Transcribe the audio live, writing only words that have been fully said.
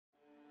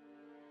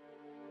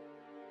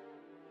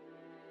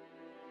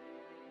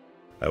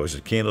I was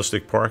at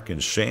Candlestick Park in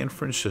San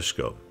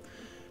Francisco,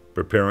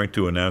 preparing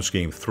to announce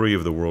Game 3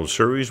 of the World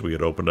Series. We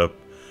had opened up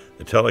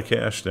the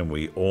telecast, and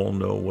we all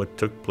know what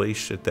took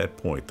place at that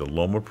point, the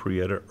Loma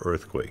Prieta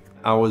earthquake.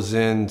 I was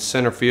in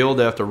center field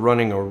after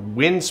running a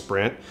wind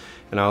sprint,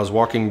 and I was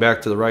walking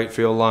back to the right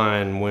field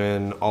line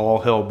when all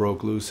hell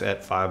broke loose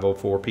at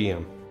 5:04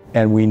 p.m.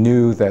 And we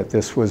knew that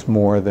this was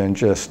more than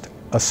just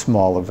a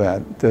small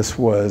event. This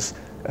was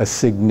a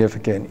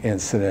significant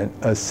incident,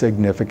 a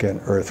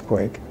significant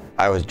earthquake.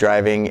 I was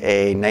driving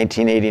a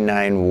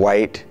 1989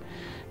 white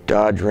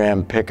Dodge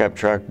Ram pickup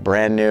truck,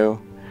 brand new.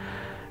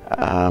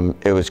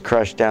 It was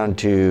crushed down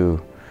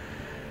to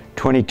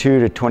 22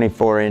 to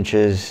 24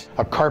 inches.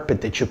 A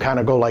carpet that you kind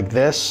of go like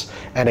this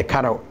and it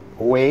kind of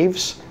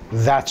waves,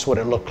 that's what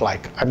it looked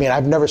like. I mean,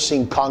 I've never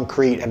seen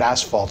concrete and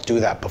asphalt do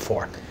that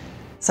before.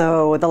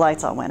 So the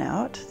lights all went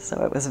out,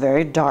 so it was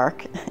very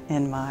dark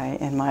in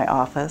my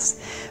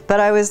office.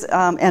 But I was,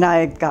 and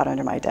I got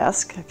under my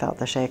desk, I felt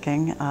the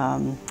shaking.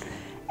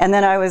 And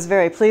then I was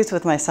very pleased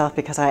with myself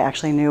because I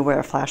actually knew where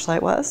a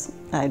flashlight was.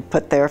 I'd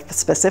put there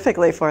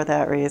specifically for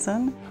that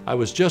reason. I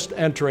was just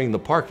entering the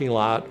parking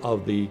lot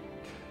of the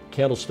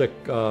Candlestick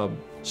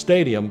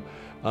Stadium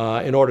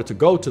in order to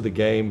go to the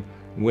game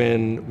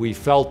when we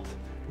felt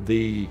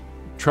the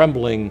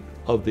trembling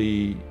of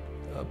the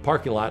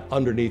parking lot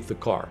underneath the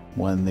car.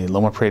 When the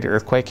Loma Prieta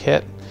earthquake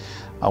hit,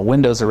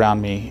 windows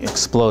around me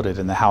exploded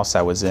in the house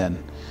I was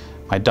in.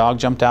 My dog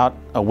jumped out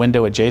a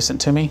window adjacent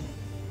to me,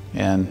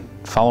 and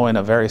following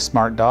a very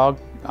smart dog,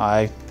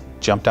 I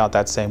jumped out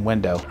that same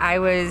window. I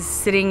was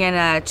sitting in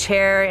a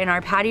chair in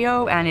our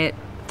patio and it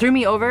threw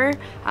me over.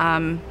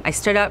 I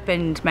stood up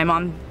and my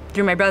mom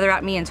threw my brother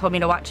at me and told me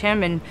to watch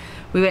him, and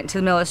we went to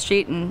the middle of the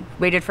street and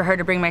waited for her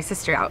to bring my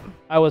sister out.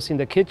 I was in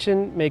the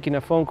kitchen making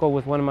a phone call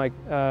with one of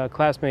my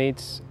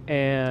classmates,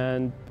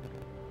 and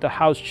the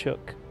house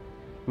shook.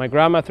 My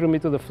grandma threw me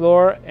to the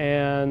floor,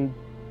 and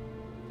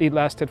it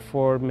lasted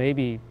for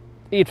maybe,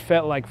 it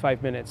felt like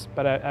 5 minutes,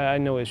 but I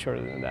know it's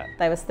shorter than that.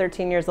 I was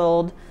 13 years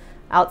old,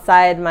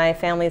 outside my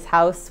family's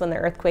house when the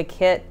earthquake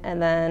hit,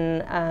 and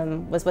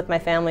then was with my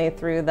family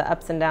through the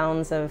ups and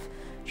downs of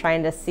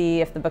trying to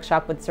see if the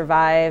bookshop would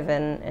survive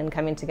and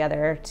coming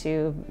together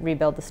to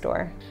rebuild the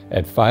store.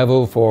 At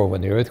 5:04,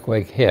 when the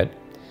earthquake hit,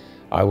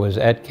 I was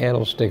at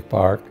Candlestick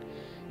Park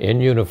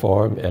in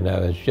uniform, and I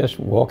was just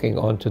walking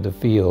onto the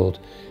field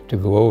to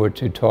go over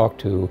to talk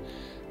to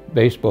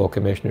Baseball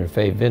Commissioner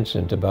Fay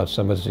Vincent about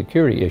some of the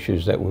security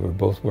issues that we were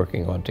both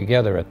working on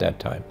together at that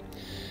time.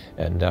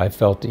 And I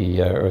felt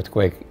the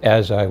earthquake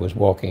as I was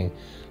walking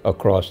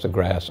across the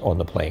grass on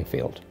the playing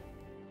field.